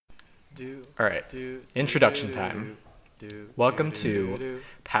All right, introduction time. Welcome to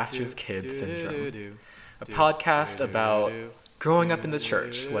Pastor's Kid Syndrome, a podcast about growing up in the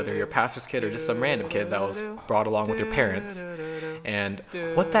church, whether you're a pastor's kid or just some random kid that was brought along with your parents, and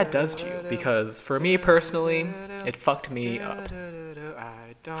what that does to you. Because for me personally, it fucked me up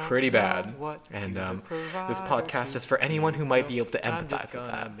pretty bad. And this podcast is for anyone who might be able to empathize with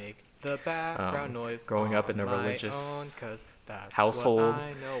that. Growing up in a religious household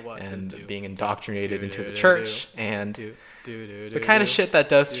and being indoctrinated into the church and the kind of shit that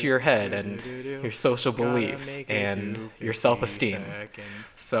does to your head and your social beliefs and your self-esteem.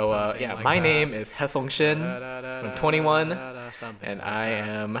 So my name is Hesong Shin. I'm 21 and I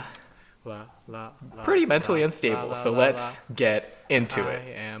am pretty mentally unstable, so let's get into it.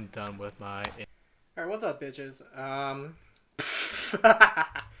 I am done with my... Alright, what's up, bitches?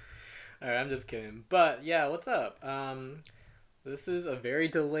 Alright, I'm just kidding. But yeah, what's up? This is a very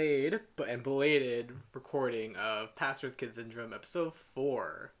delayed and belated recording of Pastor's Kid Syndrome episode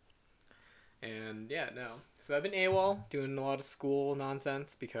 4. And yeah, no. So I've been AWOL, doing a lot of school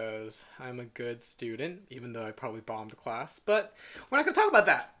nonsense because I'm a good student, even though I probably bombed a class. But we're not going to talk about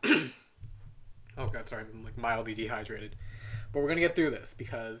that. Oh god, sorry, I'm like mildly dehydrated. But we're going to get through this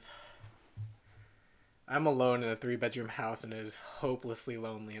because I'm alone in a 3-bedroom house and it is hopelessly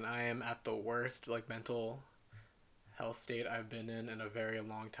lonely, and I am at the worst mental health state I've been in a very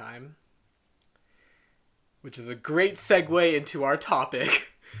long time. Which is a great segue into our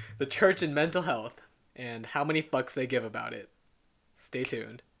topic, the church and mental health, and how many fucks they give about it. Stay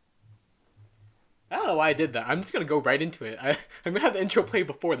tuned. I don't know why I did that. I'm just going to go right into it. I'm going to have the intro play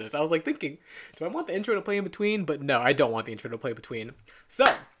before this. I was thinking, do I want the intro to play in between? But no, I don't want the intro to play between. So,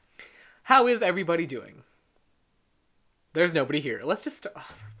 how is everybody doing? There's nobody here. Let's just... Oh,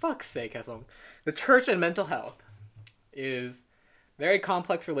 for fuck's sake, Hesong. The church and mental health is a very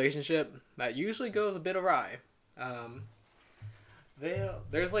complex relationship that usually goes a bit awry.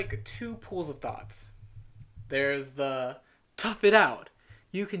 There's 2 pools of thoughts. There's the tough it out.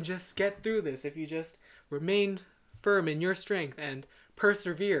 You can just get through this if you just remain firm in your strength and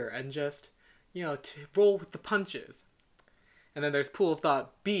persevere and just, roll with the punches. And then there's pool of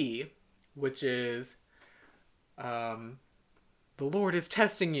thought B, which is, the Lord is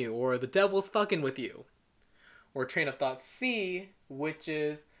testing you, or the devil's fucking with you. Or train of thought C, which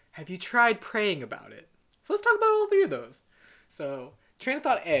is, have you tried praying about it? So let's talk about all 3 of those. So, train of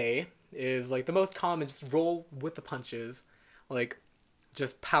thought A is the most common, just roll with the punches,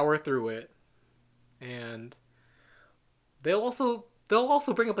 just power through it. And they'll also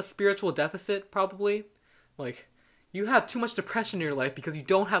bring up a spiritual deficit, probably. You have too much depression in your life because you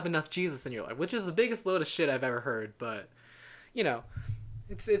don't have enough Jesus in your life, which is the biggest load of shit I've ever heard, but,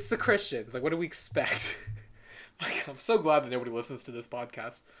 it's the Christians. What do we expect? I'm so glad that nobody listens to this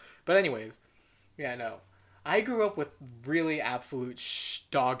podcast. But anyways, yeah, no. I grew up with really absolute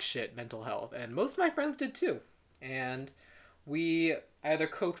dog shit mental health, and most of my friends did too. And we either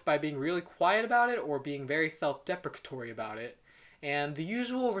coped by being really quiet about it or being very self-deprecatory about it. And the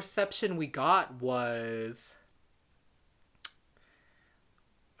usual reception we got was,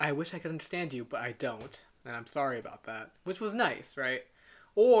 I wish I could understand you, but I don't. And I'm sorry about that. Which was nice, right?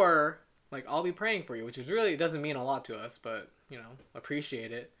 Or, I'll be praying for you, which is really, it doesn't mean a lot to us, but,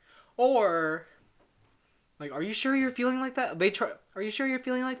 appreciate it. Or, are you sure you're feeling like that? Are you sure you're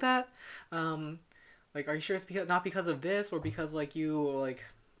feeling like that? Are you sure it's not because of this, or because, you,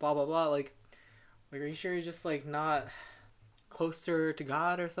 blah, blah, blah, are you sure you're just, not closer to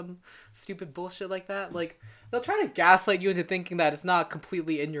God or some stupid bullshit like that? They'll try to gaslight you into thinking that it's not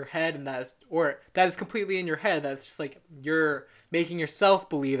completely in your head, and that it's completely in your head, that's just, you're making yourself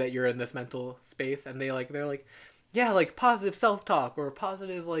believe that you're in this mental space, and they're yeah, positive self-talk, or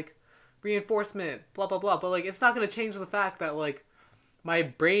positive, reinforcement, blah, blah, blah, but, it's not going to change the fact that, my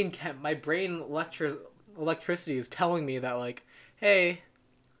brain electricity is telling me that, hey,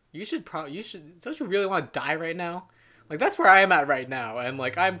 don't you really want to die right now? That's where I am at right now, and,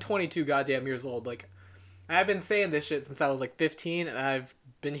 I'm 22 goddamn years old. I've been saying this shit since I was, 15, and I've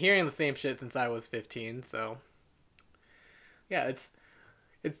been hearing the same shit since I was 15, so, yeah, it's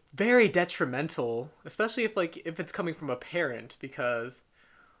very detrimental, especially if it's coming from a parent, because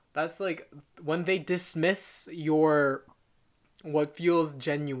that's, when they dismiss what feels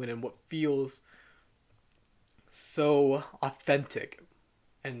genuine and what feels so authentic,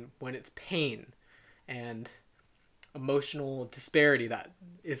 and when it's pain and emotional disparity that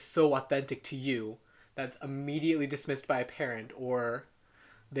is so authentic to you, that's immediately dismissed by a parent, or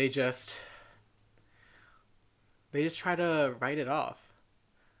they just try to write it off.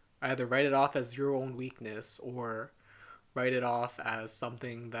 Either write it off as your own weakness, or write it off as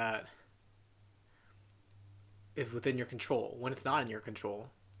something that is within your control, when it's not in your control.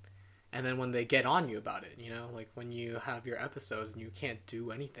 And then when they get on you about it, like when you have your episodes and you can't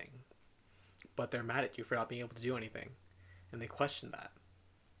do anything, but they're mad at you for not being able to do anything, and they question that.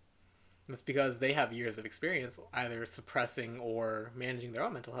 And it's because they have years of experience either suppressing or managing their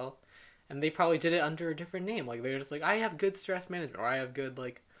own mental health, and they probably did it under a different name. Like, they're just like, I have good stress management, or I have good,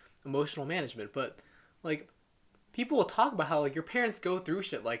 like, emotional management. But, like, people will talk about how, like, your parents go through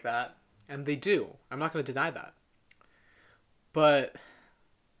shit like that, and they do. I'm not going to deny that. But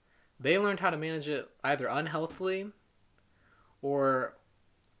they learned how to manage it either unhealthily or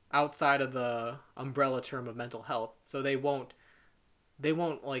outside of the umbrella term of mental health. So they won't,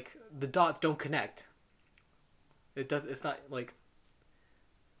 like, the dots don't connect. It's not like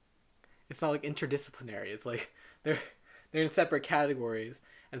interdisciplinary. It's like they're in separate categories,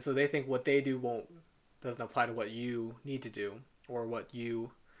 and so they think what they do doesn't apply to what you need to do or what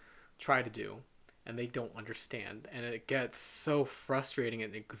you try to do, and they don't understand. And it gets so frustrating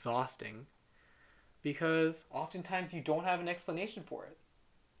and exhausting because oftentimes you don't have an explanation for it.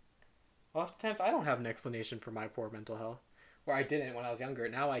 Oftentimes I don't have an explanation for my poor mental health, or I didn't when I was younger.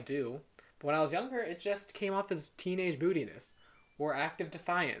 Now I do. But when I was younger, it just came off as teenage moodiness, or active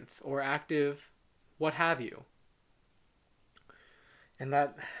defiance, or active what have you. And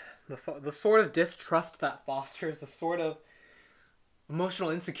that the sort of distrust that fosters, the sort of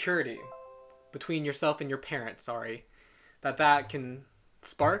emotional insecurity between yourself and your parents, that can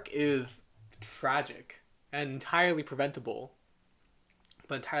spark is tragic and entirely preventable,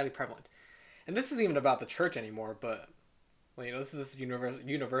 but entirely prevalent. And this isn't even about the church anymore, but, well, this is this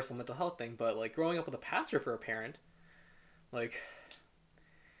universal mental health thing, but, like, growing up with a pastor for a parent, like,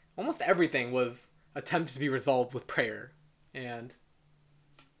 almost everything was attempted to be resolved with prayer. And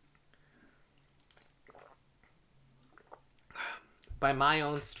by my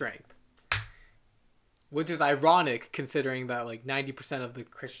own strength, which is ironic considering that, like, 90% of the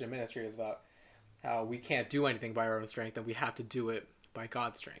Christian ministry is about how we can't do anything by our own strength and we have to do it by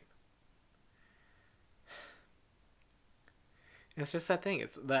God's strength. And it's just that thing.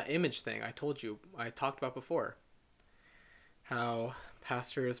 It's that image thing I talked about before. How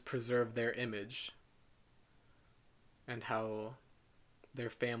pastors preserve their image and how their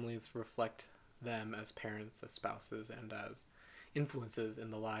families reflect them as parents, as spouses, and as influences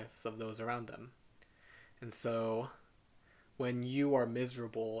in the lives of those around them. And so when you are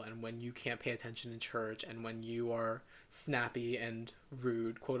miserable and when you can't pay attention in church and when you are snappy and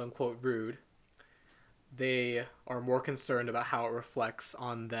rude, quote unquote rude, they are more concerned about how it reflects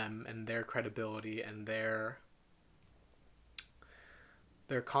on them and their credibility and their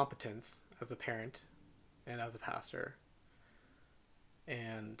competence as a parent and as a pastor.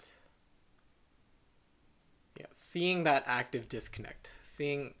 And yeah, seeing that active disconnect,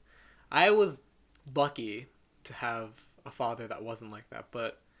 I was lucky to have a father that wasn't like that,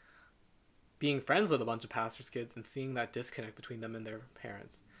 but being friends with a bunch of pastors' kids and seeing that disconnect between them and their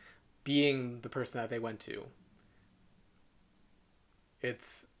parents, being the person that they went to,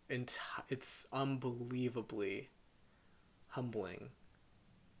 it's unbelievably humbling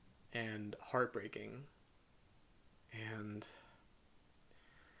and heartbreaking and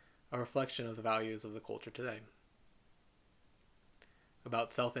a reflection of the values of the culture today.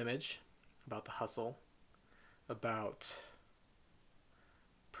 About self-image, about the hustle, about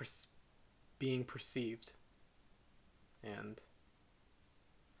being perceived, and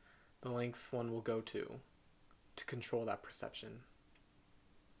the lengths one will go to control that perception.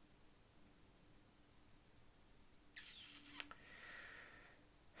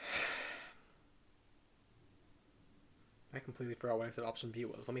 I completely forgot what I said option B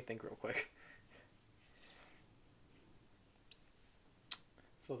was. Let me think real quick.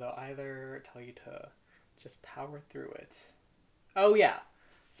 So they'll either tell you to just power through it. Oh yeah,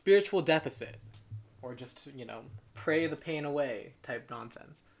 spiritual deficit. Or just, pray the pain away type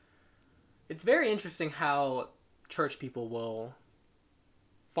nonsense. It's very interesting how church people will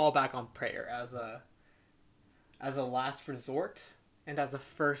fall back on prayer as a last resort and as a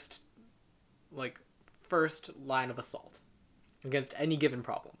first line of assault against any given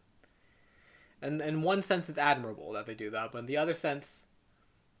problem. And in one sense, it's admirable that they do that, but in the other sense,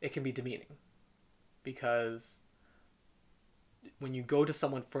 it can be demeaning. Because when you go to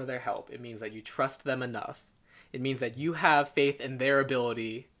someone for their help, it means that you trust them enough. It means that you have faith in their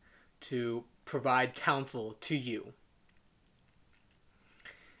ability to provide counsel to you.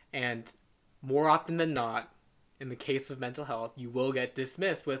 And more often than not, in the case of mental health, you will get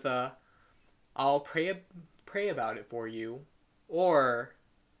dismissed with I'll pray about it for you, or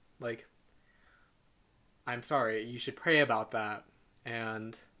like, I'm sorry, you should pray about that,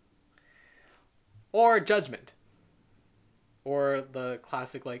 or judgment. Or the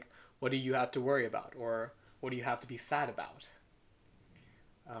classic, like, what do you have to worry about? Or what do you have to be sad about?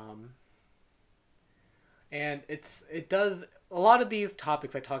 And it does, a lot of these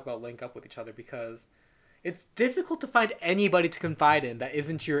topics I talk about link up with each other because it's difficult to find anybody to confide in that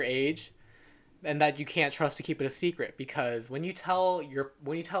isn't your age and that you can't trust to keep it a secret, because when you tell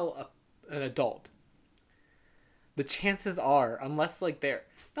an adult, the chances are, unless like they're,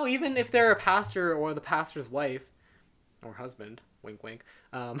 no, even if they're a pastor or the pastor's wife or husband, wink wink,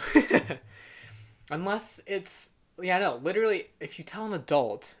 unless it's, yeah, no, literally, if you tell an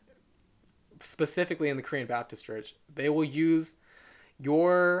adult, specifically in the Korean Baptist Church, they will use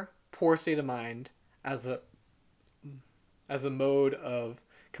your poor state of mind as a mode of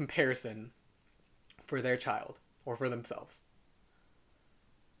comparison for their child or for themselves.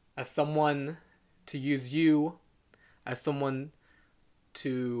 As someone to use you as someone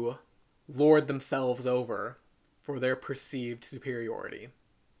to lord themselves over for their perceived superiority.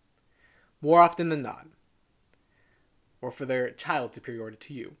 More often than not. Or for their child's superiority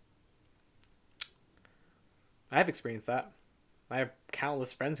to you. I've experienced that. I have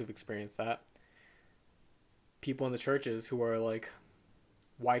countless friends who've experienced that. People in the churches who are like,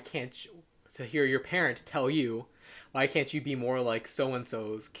 why can't you, to hear your parent tell you, why can't you be more like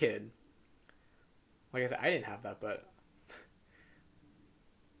so-and-so's kid? Like I said, I didn't have that, but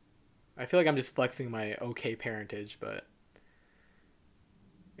I feel like I'm just flexing my okay parentage, but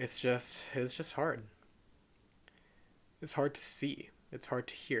it's just hard. It's hard to see. It's hard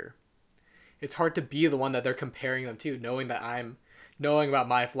to hear. It's hard to be the one that they're comparing them to, knowing about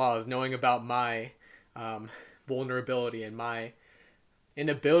my flaws, knowing about my vulnerability and my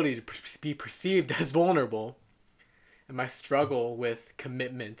inability to be perceived as vulnerable, and my struggle with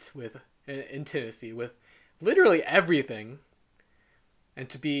commitment, with intimacy, with literally everything, and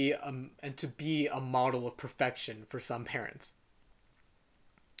to be a model of perfection for some parents,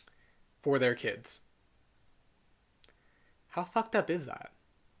 for their kids. How fucked up is that?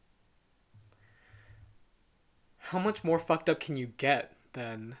 How much more fucked up can you get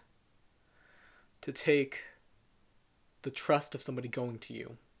than to take the trust of somebody going to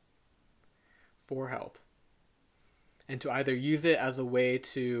you for help and to either use it as a way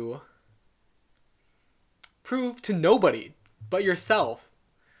to prove to nobody but yourself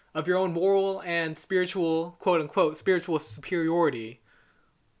of your own moral and spiritual, quote unquote, spiritual superiority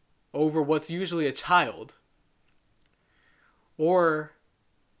over what's usually a child, or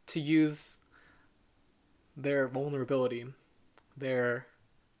to use their vulnerability, their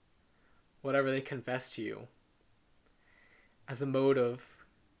whatever they confess to you, as a mode of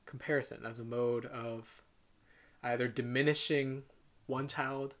comparison, as a mode of either diminishing one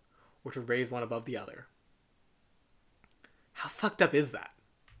child or to raise one above the other. How fucked up is that?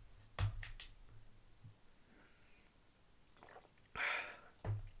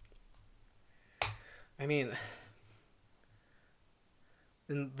 I mean,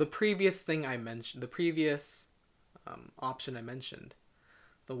 in the previous thing I mentioned, the previous option I mentioned,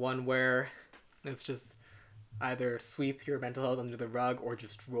 the one where it's just either sweep your mental health under the rug or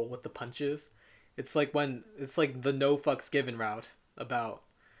just roll with the punches. It's like the no fucks given route about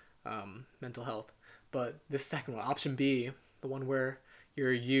mental health. But this second one, option B, the one where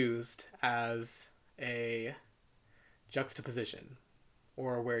you're used as a juxtaposition,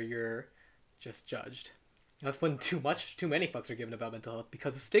 or where you're just judged. That's when too many fucks are given about mental health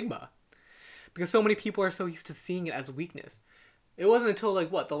because of stigma. Because so many people are so used to seeing it as a weakness. It wasn't until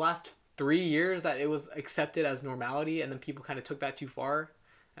the last 3 years that it was accepted as normality, and then people kind of took that too far,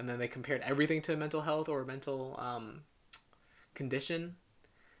 and then they compared everything to mental health or mental condition.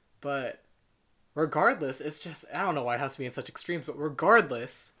 But regardless, it's just, I don't know why it has to be in such extremes, but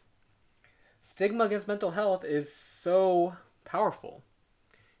regardless, stigma against mental health is so powerful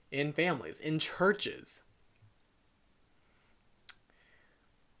in families, in churches.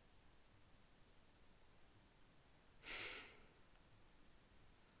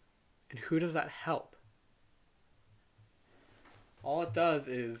 And who does that help? All it does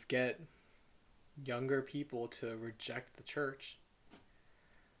is get younger people to reject the church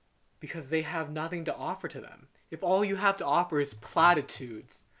because they have nothing to offer to them. If all you have to offer is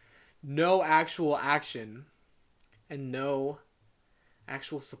platitudes, no actual action, and no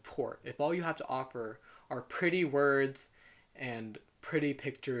actual support, if all you have to offer are pretty words and pretty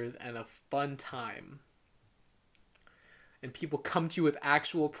pictures and a fun time, and people come to you with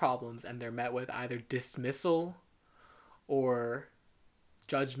actual problems and they're met with either dismissal or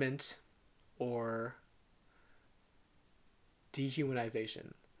judgment or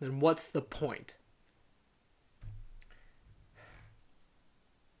dehumanization, then what's the point?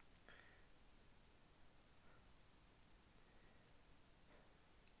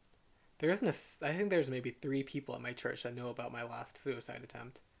 I think there's maybe 3 people at my church that know about my last suicide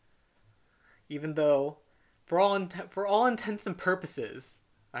attempt. Even though, for all intents and purposes,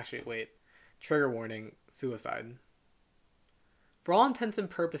 actually, wait, trigger warning, suicide. For all intents and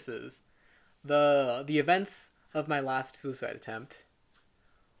purposes, the events of my last suicide attempt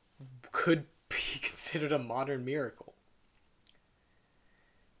could be considered a modern miracle.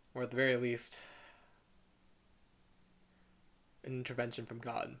 Or at the very least, an intervention from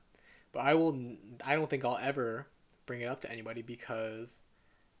God. But I don't think I'll ever bring it up to anybody because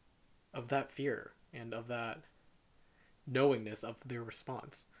of that fear and of that knowingness of their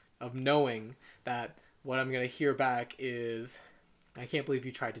response. Of knowing that what I'm going to hear back is, I can't believe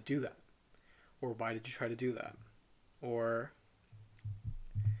you tried to do that. Or why did you try to do that? Or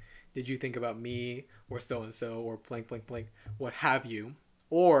did you think about me or so-and-so or blank, blank, blank, what have you?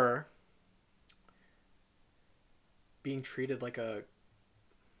 Or being treated like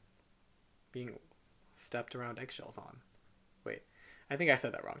being stepped around eggshells on. Wait, I think I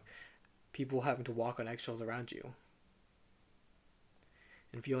said that wrong. People having to walk on eggshells around you.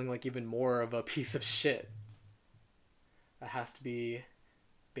 And feeling like even more of a piece of shit. That has to be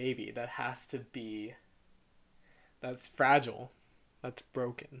baby. That's fragile. That's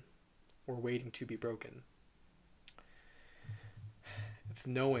broken. Or waiting to be broken. It's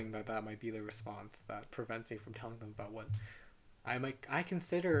knowing that might be the response that prevents me from telling them about what I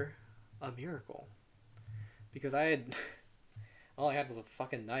consider a miracle. Because all I had was a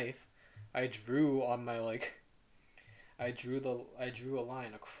fucking knife. I drew a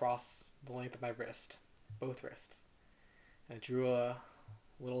line across the length of my wrist, both wrists. And I drew a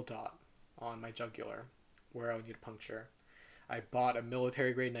little dot on my jugular where I would need a puncture. I bought a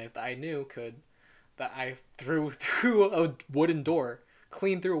military grade knife that I knew that I threw through a wooden door,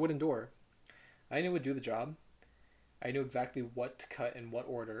 clean through a wooden door. I knew it would do the job. I knew exactly what to cut in what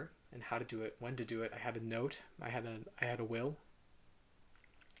order and how to do it, when to do it. I had a note. I had a will.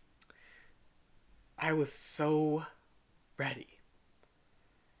 I was so ready.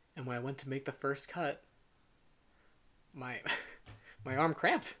 And when I went to make the first cut, my arm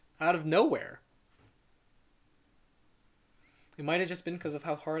cramped out of nowhere. It might have just been because of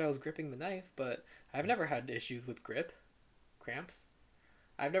how hard I was gripping the knife, but I've never had issues with cramps.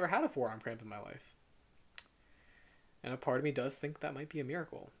 I've never had a forearm cramp in my life. And a part of me does think that might be a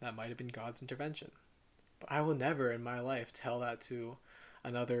miracle. That might have been God's intervention. But I will never in my life tell that to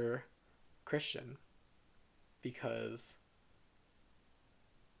another Christian because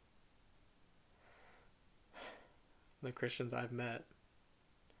the Christians I've met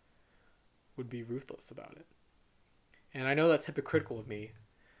would be ruthless about it. And I know that's hypocritical of me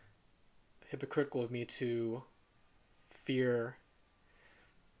to fear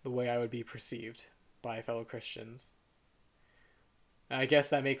the way I would be perceived by fellow Christians. And I guess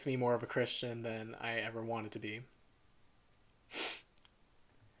that makes me more of a Christian than I ever wanted to be.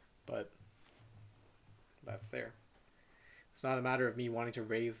 But that's there. It's not a matter of me wanting to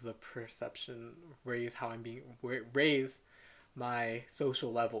raise the perception, raise my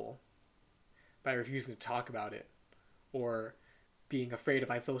social level by refusing to talk about it, or being afraid of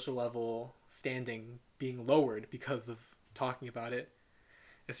my social level standing being lowered because of talking about it.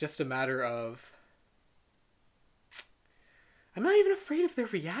 It's just a matter of, I'm not even afraid of their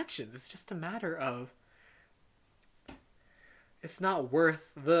reactions. It's just a matter of, it's not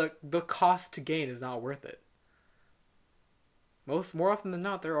worth, the cost to gain is not worth it. More often than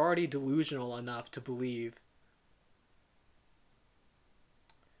not, they're already delusional enough to believe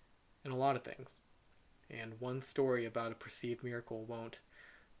in a lot of things. And one story about a perceived miracle won't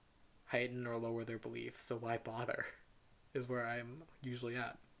heighten or lower their belief, so why bother? Is where I'm usually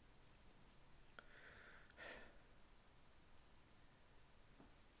at.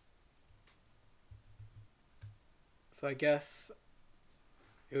 So I guess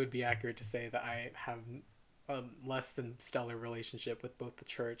it would be accurate to say that I have a less than stellar relationship with both the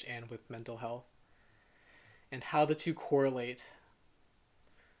church and with mental health. And how the two correlate,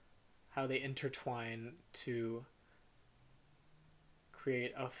 how they intertwine to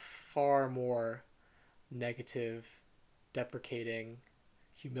create a far more negative, deprecating,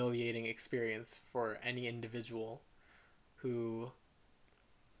 humiliating experience for any individual who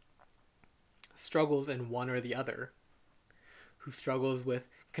struggles in one or the other, who struggles with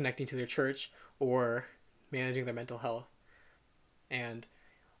connecting to their church or managing their mental health. And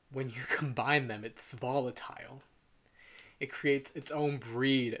when you combine them, it's volatile. It creates its own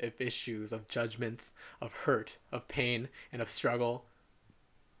breed of issues, of judgments, of hurt, of pain, and of struggle.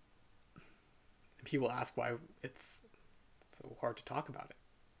 And people ask why it's so hard to talk about it.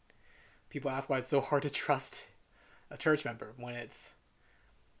 People ask why it's so hard to trust a church member when it's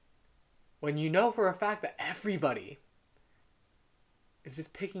when you know for a fact that everybody is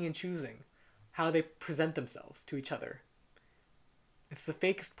just picking and choosing how they present themselves to each other. It's the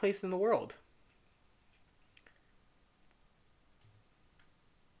fakest place in the world.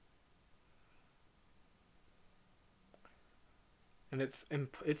 And it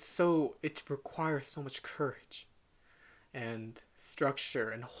requires so much courage and structure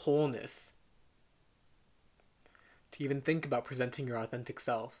and wholeness to even think about presenting your authentic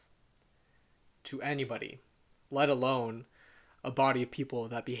self to anybody, let alone a body of people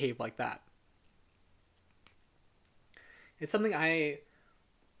that behave like that. It's something I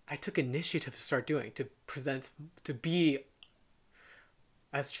took initiative to start doing, to be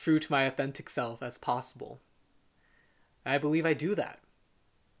as true to my authentic self as possible. And I believe I do that.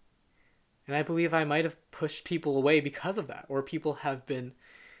 And I believe I might have pushed people away because of that, or people have been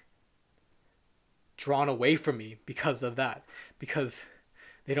drawn away from me because of that, because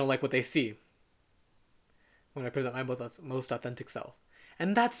they don't like what they see when I present my most authentic self.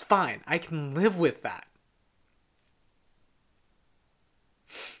 And that's fine. I can live with that.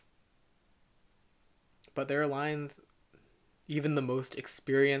 But there are lines even the most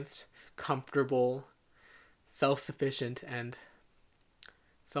experienced, comfortable, self-sufficient, and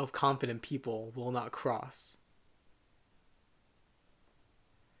self-confident people will not cross.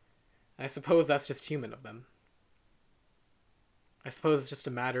 I suppose that's just human of them. I suppose it's just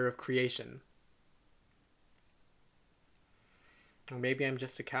a matter of creation. Or maybe I'm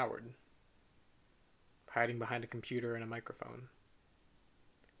just a coward, hiding behind a computer and a microphone.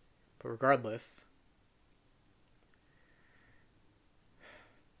 But regardless,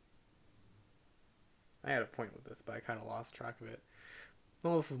 I had a point with this, but I kind of lost track of it.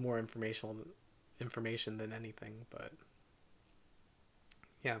 Well, this is more information than anything, but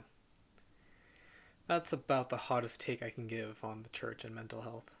yeah. That's about the hottest take I can give on the church and mental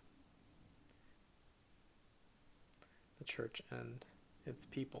health. The church and its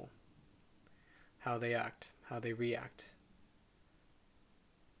people. How they act, how they react.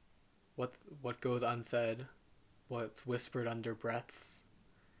 What goes unsaid, what's whispered under breaths.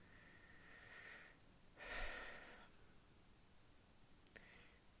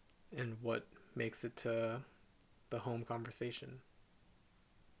 And what makes it to the home conversation.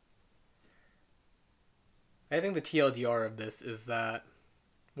 I think the TLDR of this is that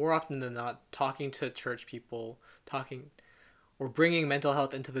more often than not, talking to church people, or bringing mental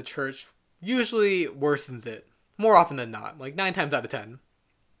health into the church usually worsens it. More often than not, like 9 times out of 10.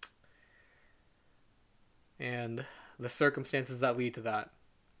 And the circumstances that lead to that,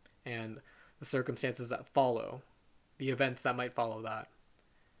 and the circumstances that follow, the events that might follow that,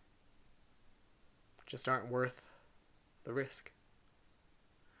 just aren't worth the risk,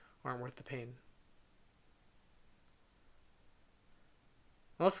 aren't worth the pain.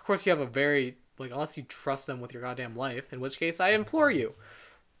 Unless, of course, you have unless you trust them with your goddamn life, in which case I implore you,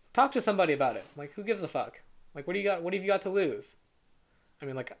 talk to somebody about it. Like, who gives a fuck? Like, what do you got? What have you got to lose?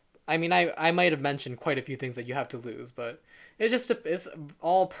 I might have mentioned quite a few things that you have to lose, but it's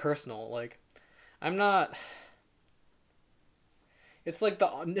all personal. Like, I'm not. It's like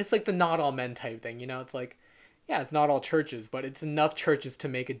the not all men type thing, you know? It's like, yeah, it's not all churches, but it's enough churches to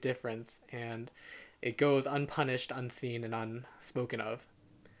make a difference, and it goes unpunished, unseen, and unspoken of.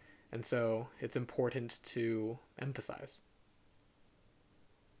 And so it's important to emphasize.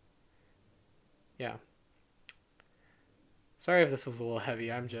 Yeah. Sorry if this was a little heavy.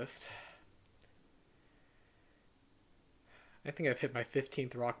 I think I've hit my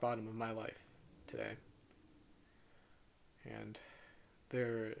 15th rock bottom of my life today. And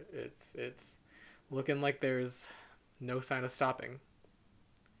it's looking like there's no sign of stopping.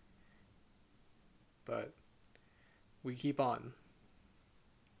 But we keep on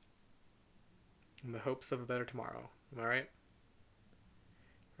in the hopes of a better tomorrow. Am I right?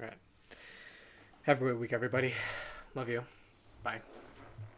 All right. Have a great week, everybody. Love you. Bye.